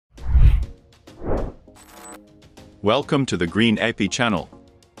Welcome to the 𝗀𝗯𝗋 channel.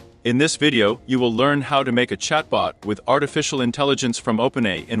 In this video, you will learn how to make a chatbot with artificial intelligence from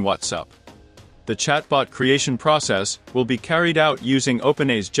OpenAI in WhatsApp. The chatbot creation process will be carried out using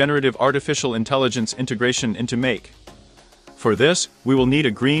OpenAI's generative artificial intelligence integration into 𝗀𝗋. For this, we will need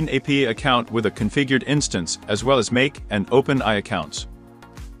a 𝗀𝗯𝗋 account with a configured instance as well as 𝗀𝗋 and OpenAI accounts.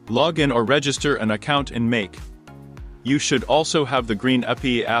 Log in or register an account in 𝗀𝗋. You should also have the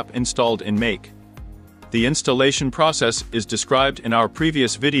𝗀𝗯𝗋 app installed in 𝗀𝗋. The installation process is described in our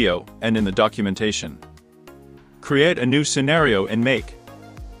previous video and in the documentation. Create a new scenario in 𝗀𝗋.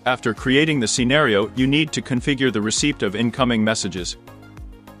 After creating the scenario, you need to configure the receipt of incoming messages.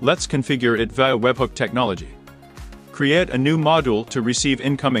 Let's configure it via webhook technology. Create a new module to receive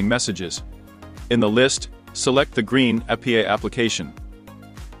incoming messages. In the list, select the 𝗀𝗯𝗋 application.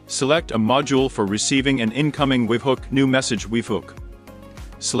 Select a module for receiving an incoming webhook new message webhook.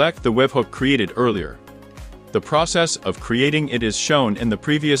 Select the webhook created earlier. The process of creating it is shown in the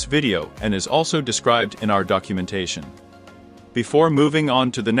previous video and is also described in our documentation. Before moving on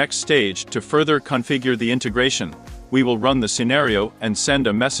to the next stage to further configure the integration, we will run the scenario and send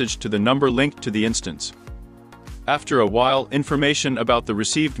a message to the number linked to the instance. After a while, information about the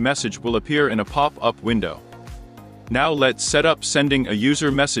received message will appear in a pop-up window. Now let's set up sending a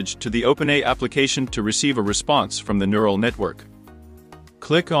user message to the OpenAI application to receive a response from the neural network.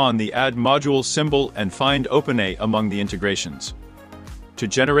 Click on the Add Module symbol and find OpenAI among the integrations. To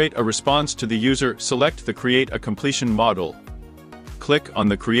generate a response to the user, select the Create a Completion module. Click on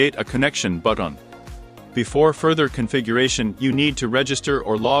the Create a Connection button. Before further configuration, you need to register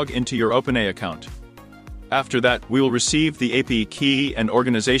or log into your OpenAI account. After that, we will receive the API key and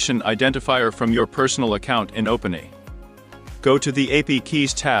organization identifier from your personal account in OpenAI. Go to the API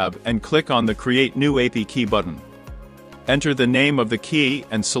Keys tab and click on the Create New API Key button. Enter the name of the key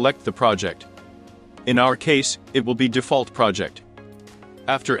and select the project. In our case, it will be default project.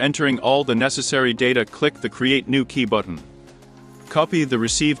 After entering all the necessary data, click the Create New Key button. Copy the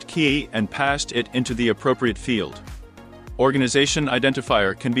received key and paste it into the appropriate field. Organization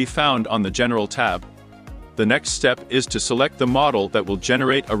identifier can be found on the General tab. The next step is to select the model that will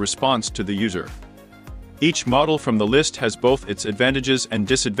generate a response to the user. Each model from the list has both its advantages and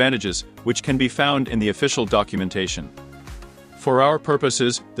disadvantages, which can be found in the official documentation. For our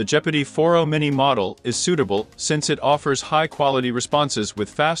purposes, the 𝗀𝗋𝗋 model is suitable since it offers high-quality responses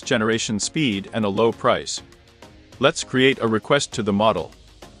with fast generation speed and a low price. Let's create a request to the model.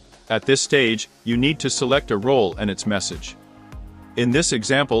 At this stage, you need to select a role and its message. In this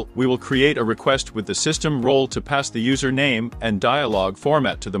example, we will create a request with the system role to pass the user name and dialog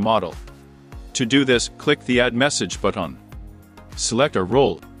format to the model. To do this, click the Add Message button. Select a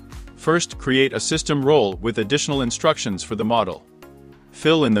role. First, create a system role with additional instructions for the model.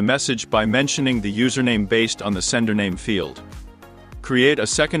 Fill in the message by mentioning the username based on the sender name field. Create a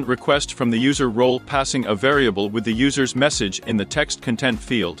second request from the user role passing a variable with the user's message in the text content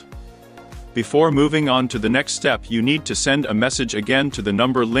field. Before moving on to the next step, you need to send a message again to the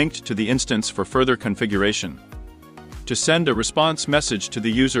number linked to the instance for further configuration. To send a response message to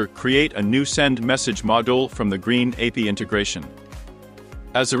the user, create a new Send Message module from the 𝗀𝗯𝗋 integration.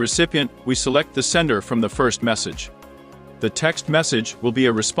 As a recipient, we select the sender from the first message. The text message will be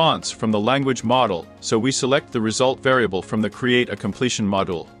a response from the language model, so we select the result variable from the Create a Completion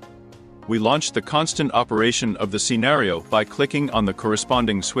module. We launch the constant operation of the scenario by clicking on the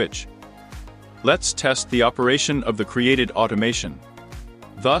corresponding switch. Let's test the operation of the created automation.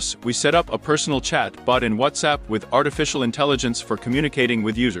 Thus, we set up a personal chat bot in WhatsApp with artificial intelligence for communicating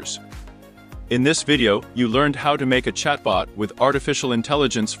with users. In this video, you learned how to make a chatbot with artificial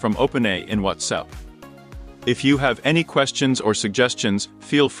intelligence from OpenAI in WhatsApp. If you have any questions or suggestions,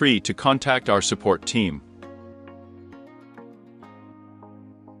 feel free to contact our support team.